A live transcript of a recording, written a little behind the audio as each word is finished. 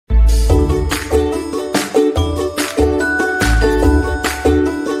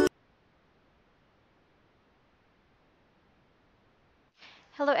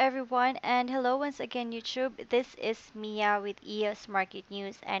Hello everyone and hello once again YouTube. This is Mia with EOS Market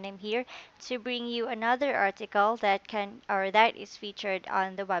News and I'm here to bring you another article that is featured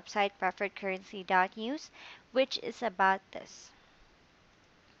on the website PreferredCurrency.News, which is about this.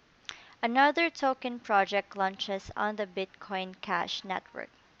 Another token project launches on the Bitcoin Cash network.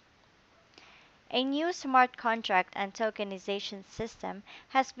 A new smart contract and tokenization system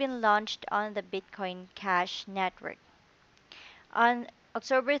has been launched on the Bitcoin Cash network. On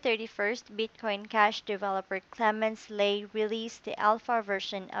October 31st, Bitcoin Cash developer Clemens Lay released the alpha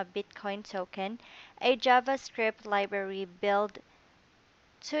version of Bitcoin Token, a JavaScript library built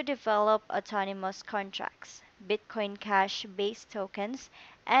to develop autonomous contracts, Bitcoin Cash-based tokens,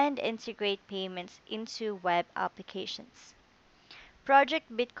 and integrate payments into web applications. Project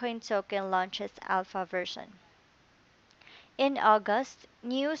Bitcoin Token launches alpha version. In August,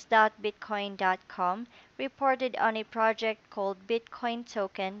 news.bitcoin.com reported on a project called Bitcoin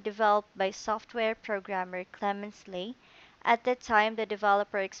Token developed by software programmer Clemens Lay. At the time, the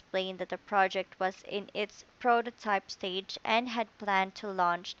developer explained that the project was in its prototype stage and had planned to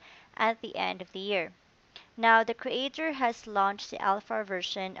launch at the end of the year. Now, the creator has launched the alpha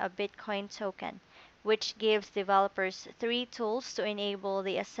version of Bitcoin Token, which gives developers three tools to enable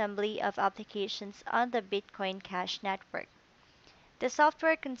the assembly of applications on the Bitcoin Cash network. The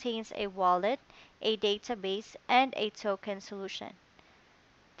software contains a wallet, a database, and a token solution.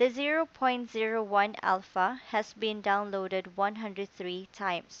 The 0.01 alpha has been downloaded 103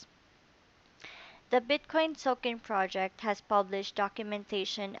 times. The Bitcoin Token project has published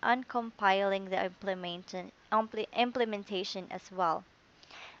documentation on compiling the implementation as well.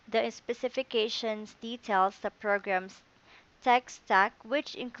 The specifications details the program's tech stack,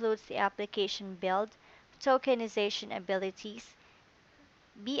 which includes the application build, tokenization abilities,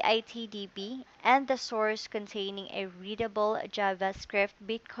 BITDB, and the source containing a readable JavaScript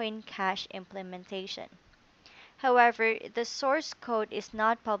Bitcoin Cash implementation. However, the source code is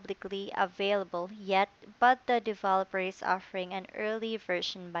not publicly available yet, but the developer is offering an early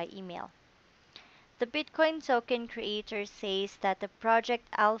version by email. The Bitcoin token creator says that the Project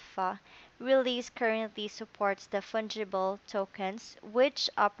Alpha release currently supports the fungible tokens, which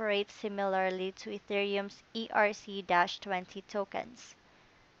operate similarly to Ethereum's ERC-20 tokens.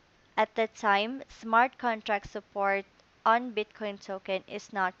 At that time, smart contract support on Bitcoin token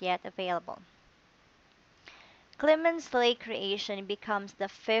is not yet available. Clemens Lay creation becomes the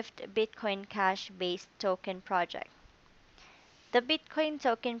fifth Bitcoin Cash-based token project. The Bitcoin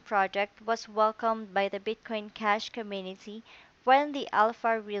token project was welcomed by the Bitcoin Cash community when the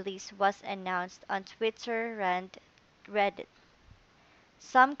alpha release was announced on Twitter and Reddit.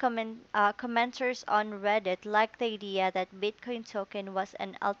 Some commenters on Reddit liked the idea that Bitcoin token was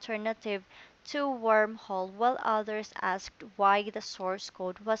an alternative to Wormhole, while others asked why the source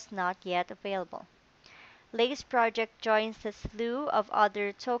code was not yet available. Lay's project joins the slew of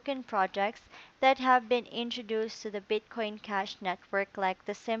other token projects that have been introduced to the Bitcoin Cash network, like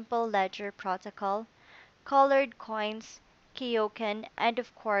the Simple Ledger Protocol, Colored Coins, Kyoken, and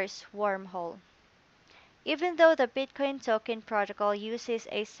of course Wormhole. Even though the Bitcoin token protocol uses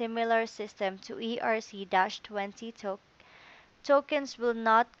a similar system to ERC-20 tokens will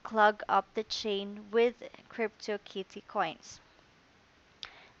not clog up the chain with CryptoKitty coins.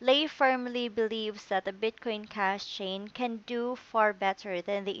 Lay firmly believes that the Bitcoin Cash chain can do far better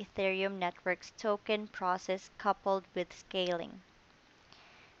than the Ethereum network's token process coupled with scaling.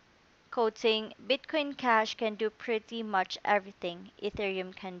 Quoting, Bitcoin Cash can do pretty much everything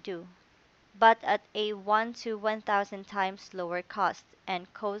Ethereum can do, but at a 1 to 1,000 times lower cost,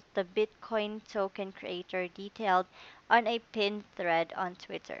 and quote the Bitcoin token creator detailed on a pinned thread on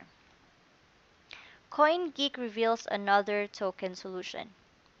Twitter. CoinGeek reveals another token solution.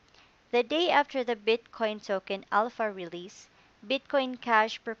 The day after the Bitcoin token alpha release, Bitcoin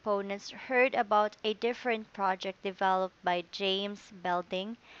Cash proponents heard about a different project developed by James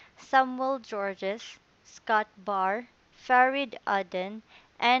Belding, Samuel Georges, Scott Barr, Farid Aden,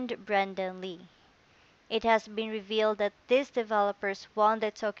 and Brendan Lee. It has been revealed that these developers won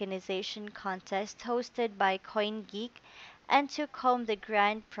the tokenization contest hosted by CoinGeek and took home the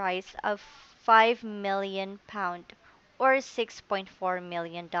grand prize of £5 million or $6.4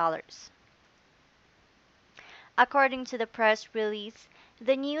 million. According to the press release,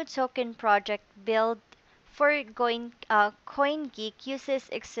 the new token project built for CoinGeek uses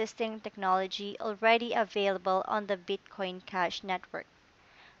existing technology already available on the Bitcoin Cash network.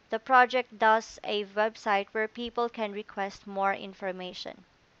 The project does a website where people can request more information.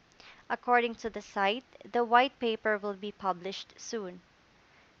 According to the site, the white paper will be published soon.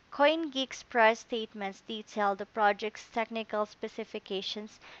 CoinGeek's press statements detail the project's technical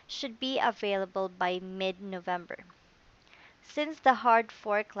specifications should be available by mid-November. Since the hard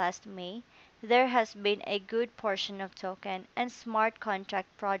fork last May, there has been a good portion of token and smart contract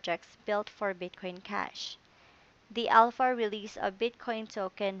projects built for Bitcoin Cash. The alpha release of Bitcoin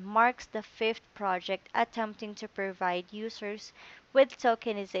token marks the fifth project attempting to provide users with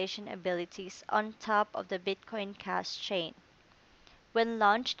tokenization abilities on top of the Bitcoin Cash chain. When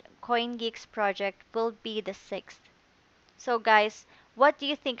launched, CoinGeek's project will be the sixth. So guys, what do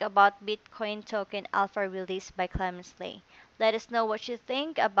you think about Bitcoin token alpha release by Clemens Lay? Let us know what you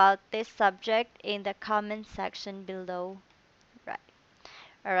think about this subject in the comment section below. Right.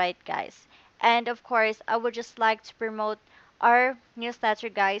 Alright guys. And of course, I would just like to promote our newsletter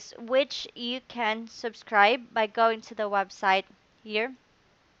guys, which you can subscribe by going to the website here,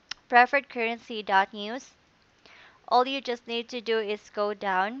 PreferredCurrency.News. All you just need to do is go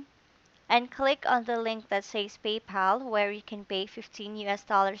down and click on the link that says PayPal, where you can pay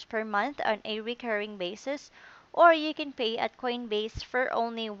 $15 per month on a recurring basis, or you can pay at Coinbase for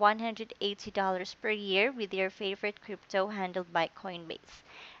only $180 per year with your favorite crypto handled by Coinbase.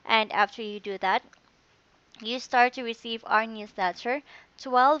 And after you do that, you start to receive our newsletter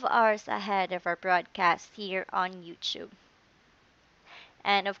 12 hours ahead of our broadcast here on YouTube.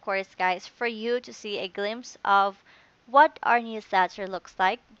 And of course, guys, for you to see a glimpse of what our newsletter looks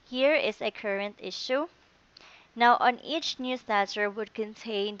like, here is a current issue. Now, on each newsletter would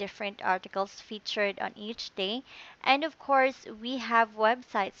contain different articles featured on each day. And of course, we have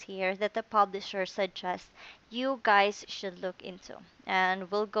websites here that the publisher suggests you guys should look into. And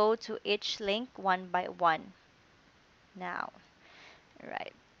we'll go to each link one by one now.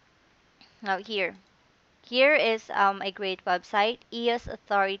 Right. Now here is a great website,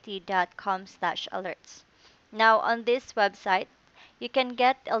 eosauthority.com/alerts. Now, on this website, you can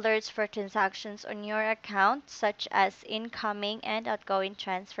get alerts for transactions on your account, such as incoming and outgoing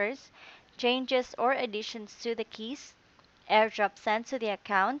transfers, changes or additions to the keys, airdrop sent to the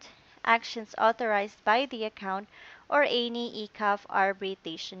account, actions authorized by the account, or any ECAF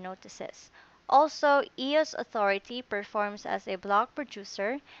arbitration notices. Also, EOS Authority performs as a block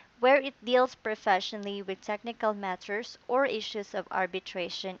producer where it deals professionally with technical matters or issues of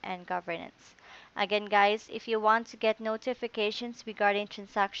arbitration and governance. Again, guys, if you want to get notifications regarding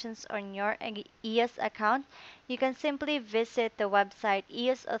transactions on your EOS account, you can simply visit the website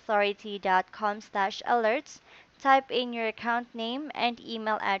eosauthority.com/alerts, type in your account name and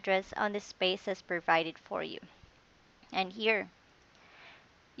email address on the spaces provided for you. And here,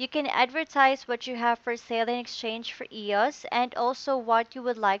 you can advertise what you have for sale in exchange for EOS and also what you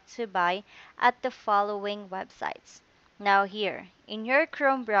would like to buy at the following websites. Now here, in your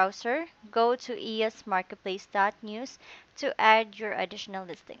Chrome browser, go to eosmarketplace.news to add your additional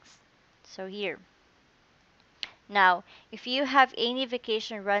listings. So here. Now, if you have any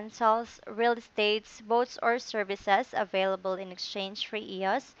vacation rentals, real estates, boats, or services available in exchange for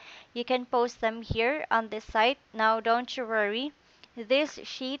EOS, you can post them here on this site. Now, don't you worry. This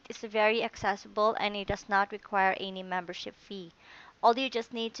sheet is very accessible and it does not require any membership fee. All you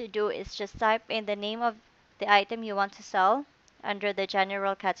just need to do is just type in the name of the item you want to sell under the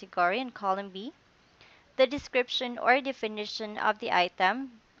general category in column B, the description or definition of the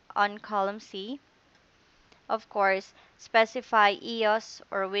item on column C. Of course, specify EOS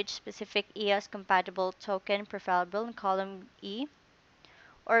or which specific EOS compatible token preferable in column E,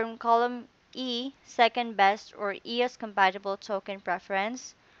 or in column E, second best or EOS compatible token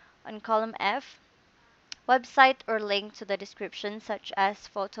preference. On column F, website or link to the description such as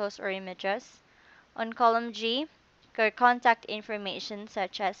photos or images. On column G, your contact information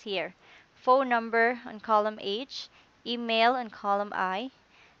such as here, phone number on column H, email on column I,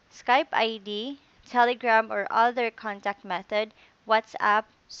 Skype ID, Telegram or other contact method, WhatsApp,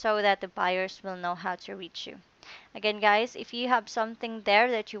 so that the buyers will know how to reach you. Again, guys, if you have something there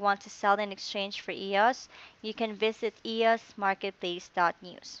that you want to sell in exchange for EOS, you can visit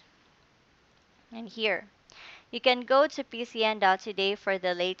eosmarketplace.news. And here, you can go to PCN.today for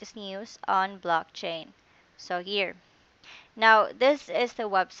the latest news on blockchain. So here. Now, this is the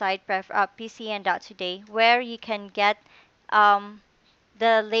website, PCN.today, where you can get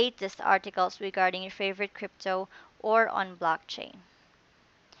the latest articles regarding your favorite crypto or on blockchain.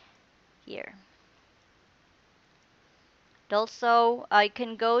 Here. Also, you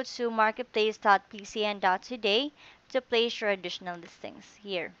can go to marketplace.pcn.today to place your additional listings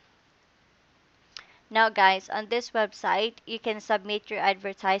here. Now guys, on this website, you can submit your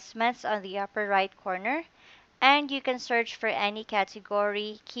advertisements on the upper right corner, and you can search for any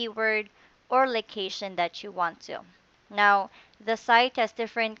category, keyword, or location that you want to. Now, the site has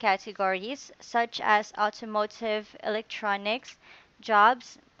different categories such as automotive, electronics,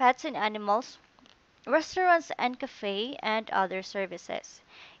 jobs, pets and animals, restaurants and cafe, and other services.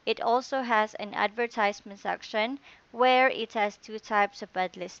 It also has an advertisement section where it has two types of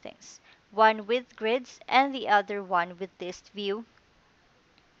ad listings, one with grids and the other one with list view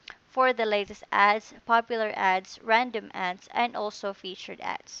for the latest ads, popular ads, random ads, and also featured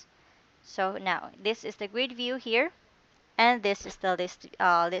ads. So now this is the grid view here, and this is the list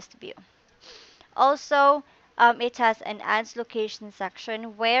view. Also, it has an ads location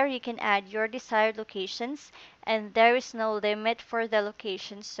section where you can add your desired locations, and there is no limit for the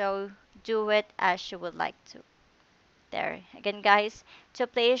location, so do it as you would like to. There. Again, guys, to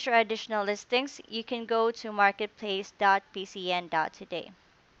place your additional listings, you can go to marketplace.pcn.today.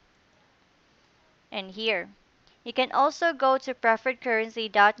 And here, you can also go to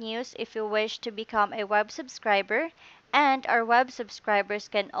PreferredCurrency.News if you wish to become a web subscriber, and our web subscribers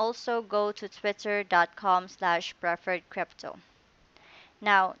can also go to twitter.com/preferredcrypto.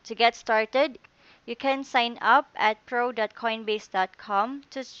 Now, to get started, you can sign up at pro.coinbase.com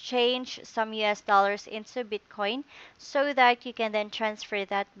to change some US dollars into Bitcoin so that you can then transfer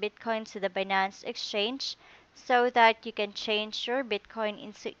that Bitcoin to the Binance exchange so that you can change your Bitcoin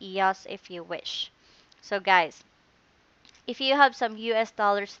into EOS if you wish. So guys, if you have some US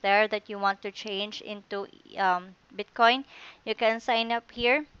dollars there that you want to change into Bitcoin, you can sign up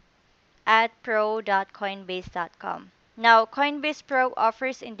here at pro.coinbase.com. Now, Coinbase Pro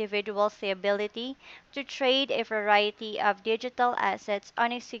offers individuals the ability to trade a variety of digital assets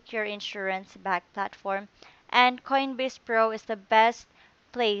on a secure insurance-backed platform, and Coinbase Pro is the best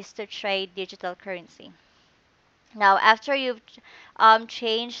place to trade digital currency. Now, after you've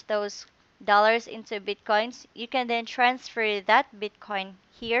changed those dollars into bitcoins, you can then transfer that bitcoin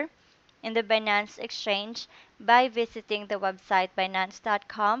here in the Binance exchange by visiting the website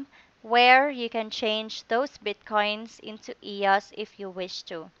binance.com, where you can change those bitcoins into EOS if you wish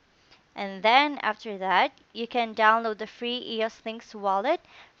to. And then after that, you can download the free EOS Links wallet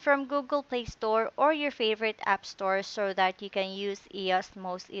from Google Play Store or your favorite app store so that you can use EOS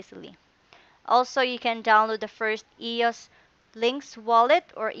most easily. Also, you can download the first EOS Links wallet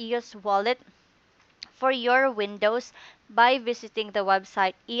or EOS wallet for your Windows by visiting the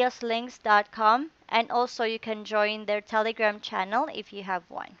website eoslinks.com, and also you can join their Telegram channel if you have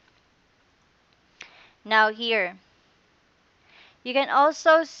one. Now here, you can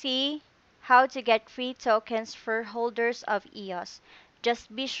also see how to get free tokens for holders of EOS.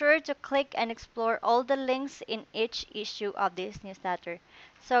 Just be sure to click and explore all the links in each issue of this newsletter.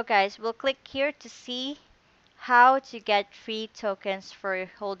 So guys, we'll click here to see how to get free tokens for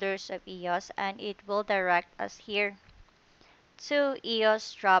holders of EOS, and it will direct us here to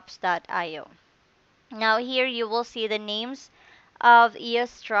eosdrops.io. Now here you will see the names of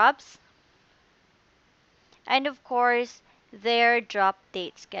EOS drops and of course their drop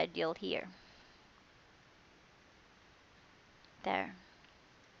date schedule here. There.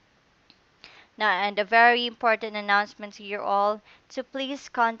 Now, and a very important announcement to you all, to please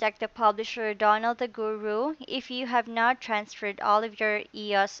contact the publisher Donald the Guru if you have not transferred all of your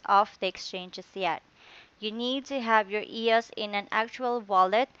EOS off the exchanges yet. You need to have your EOS in an actual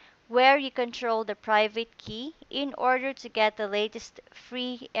wallet where you control the private key in order to get the latest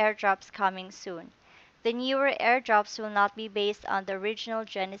free airdrops coming soon. The newer airdrops will not be based on the original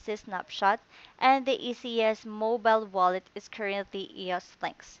Genesis snapshot, and the easiest mobile wallet is currently EOS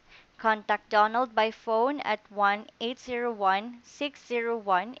Links. Contact Donald by phone at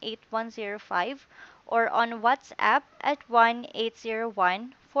 1-801-601-8105 or on WhatsApp at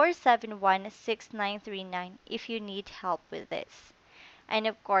 1-801-471-6939 if you need help with this. And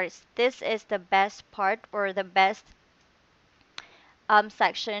of course, this is the best part or the best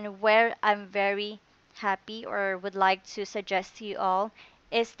section where I'm very happy or would like to suggest to you all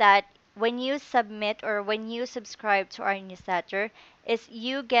is that when you submit or when you subscribe to our newsletter is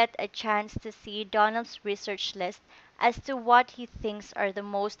you get a chance to see Donald's research list as to what he thinks are the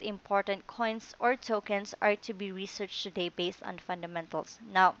most important coins or tokens are to be researched today based on fundamentals.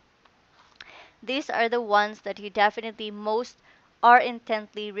 Now, these are the ones that he definitely most are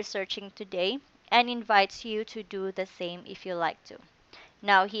intently researching today and invites you to do the same if you like to.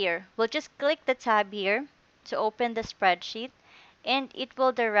 Now here, we'll just click the tab here to open the spreadsheet and it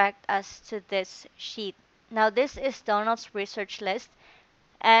will direct us to this sheet. Now this is Donald's research list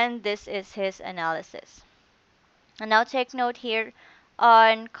and this is his analysis. And now take note here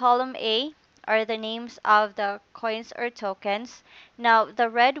on column A are the names of the coins or tokens. Now the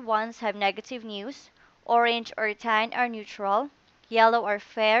red ones have negative news, orange or tan are neutral, yellow are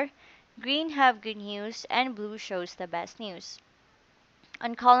fair, Green have good news, and blue shows the best news.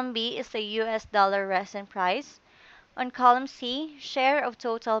 On column B is the US dollar resin price. On column C, share of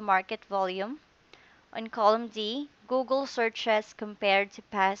total market volume. On column D, Google searches compared to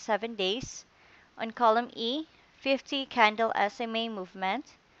past 7 days. On column E, 50 candle SMA movement.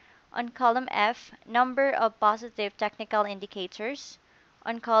 On column F, number of positive technical indicators.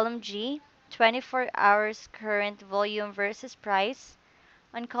 On column G, 24 hours current volume versus price.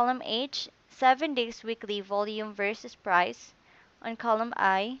 On column H, 7 days weekly volume versus price. On column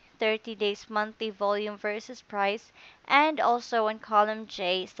I, 30 days monthly volume versus price. And also on column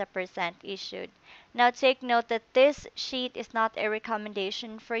J is the percent issued. Now take note that this sheet is not a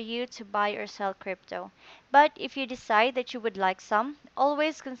recommendation for you to buy or sell crypto. But if you decide that you would like some,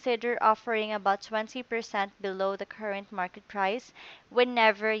 always consider offering about 20% below the current market price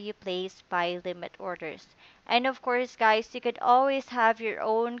whenever you place buy limit orders. And of course, guys, you could always have your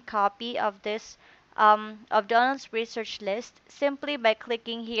own copy of this of Donald's research list simply by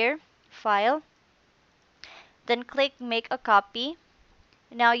clicking here, File, then click Make a Copy.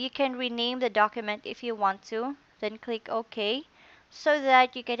 Now you can rename the document if you want to, then click OK, so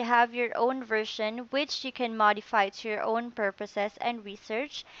that you can have your own version which you can modify to your own purposes and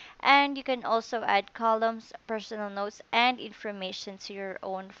research, and you can also add columns, personal notes, and information to your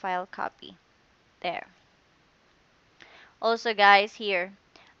own file copy. There. Also, guys, here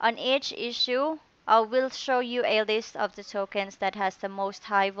on each issue, I will show you a list of the tokens that has the most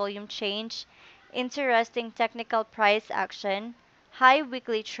high volume change, interesting technical price action, high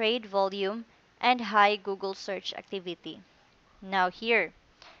weekly trade volume, and high Google search activity. Now here,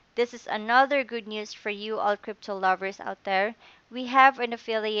 this is another good news for you all crypto lovers out there. We have an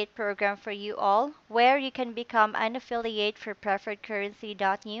affiliate program for you all where you can become an affiliate for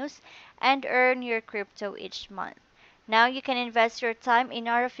PreferredCurrency.News and earn your crypto each month. Now you can invest your time in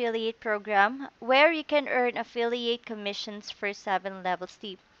our affiliate program where you can earn affiliate commissions for 7 levels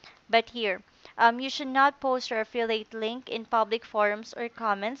deep. But here, you should not post your affiliate link in public forums or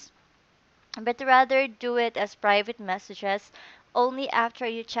comments, but rather do it as private messages only after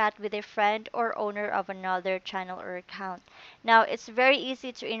you chat with a friend or owner of another channel or account. Now, it's very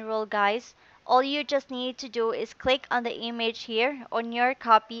easy to enroll, guys. All you just need to do is click on the image here on your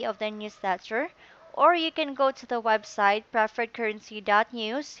copy of the newsletter, or you can go to the website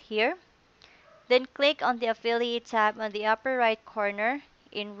PreferredCurrency.News here, then click on the affiliate tab on the upper right corner,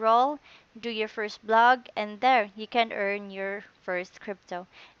 enroll, do your first blog, and there you can earn your first crypto.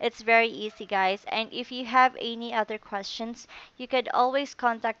 It's very easy, guys. And if you have any other questions, you could always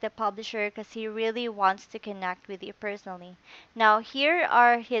contact the publisher because he really wants to connect with you personally. Now, here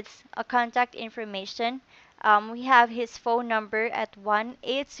are his contact information. We have his phone number at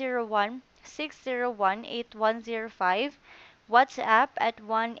 1-801-601-8105, WhatsApp at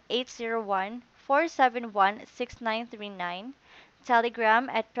 1-801-471-6939, Telegram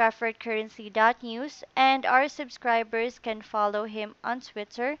at PreferredCurrency.News, and our subscribers can follow him on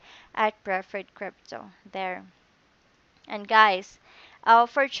Twitter at PreferredCrypto. There. And guys,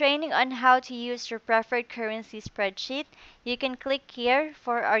 for training on how to use your preferred currency spreadsheet, you can click here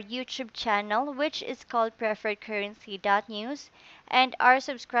for our YouTube channel, which is called PreferredCurrency.News, and our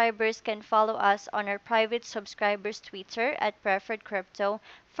subscribers can follow us on our private subscribers Twitter at PreferredCrypto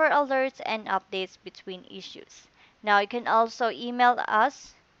for alerts and updates between issues. Now you can also email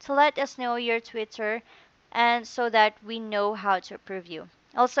us to let us know your Twitter and so that we know how to approve you.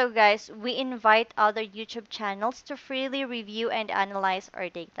 Also, guys, we invite other YouTube channels to freely review and analyze our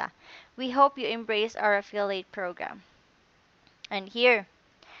data. We hope you embrace our affiliate program. And here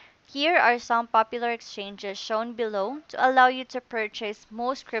are some popular exchanges shown below to allow you to purchase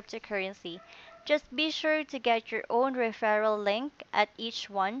most cryptocurrency. Just be sure to get your own referral link at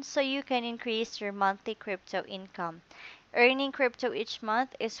each one so you can increase your monthly crypto income. Earning crypto each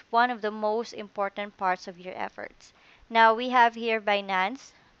month is one of the most important parts of your efforts. Now we have here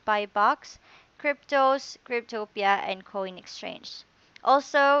Binance, Buybox, Cryptos, Cryptopia, and Coin Exchange.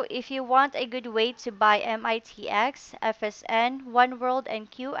 Also, if you want a good way to buy MITX, FSN, OneWorld,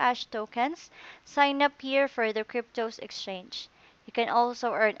 and QAsh tokens, sign up here for the Cryptos Exchange. You can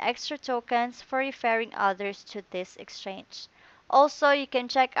also earn extra tokens for referring others to this exchange. Also, you can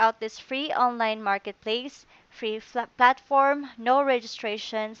check out this free online marketplace, free platform, no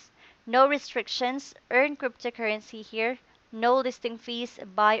registrations, no restrictions, earn cryptocurrency here, no listing fees,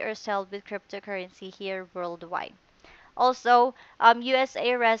 buy or sell with cryptocurrency here worldwide. Also,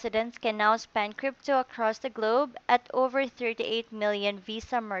 USA residents can now spend crypto across the globe at over 38 million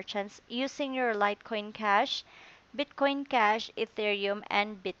Visa merchants using your Litecoin Cash, Bitcoin Cash, Ethereum,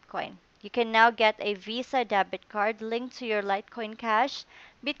 and Bitcoin. You can now get a Visa debit card linked to your Litecoin Cash,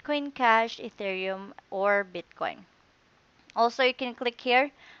 Bitcoin Cash, Ethereum, or Bitcoin. Also, you can click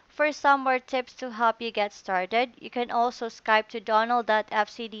here for some more tips to help you get started. You can also Skype to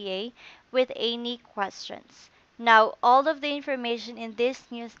Donald.fcda with any questions. Now, all of the information in this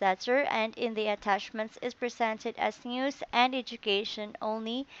newsletter and in the attachments is presented as news and education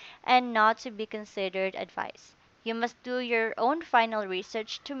only and not to be considered advice. You must do your own final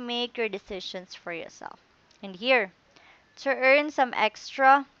research to make your decisions for yourself. And here, to earn some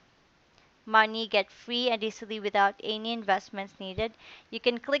extra money get free and easily without any investments needed, you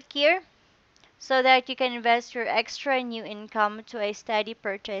can click here so that you can invest your extra new income to a steady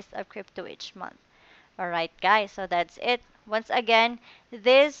purchase of crypto each month. Alright guys, so that's it. Once again,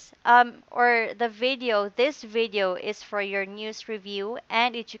 this video is for your news review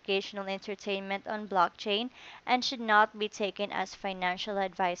and educational entertainment on blockchain and should not be taken as financial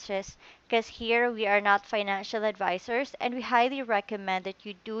advices because here we are not financial advisors and we highly recommend that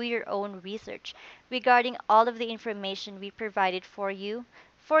you do your own research regarding all of the information we provided for you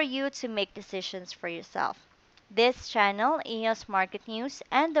to make decisions for yourself. This channel, EOS Market News,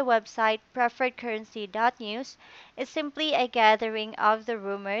 and the website PreferredCurrency.News is simply a gathering of the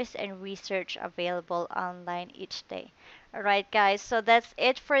rumors and research available online each day. Alright guys, so that's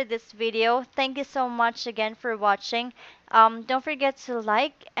it for this video. Thank you so much again for watching. Don't forget to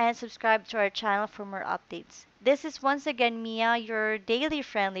like and subscribe to our channel for more updates. This is once again Mia, your daily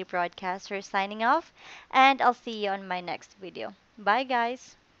friendly broadcaster signing off, and I'll see you on my next video. Bye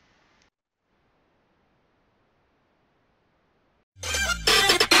guys!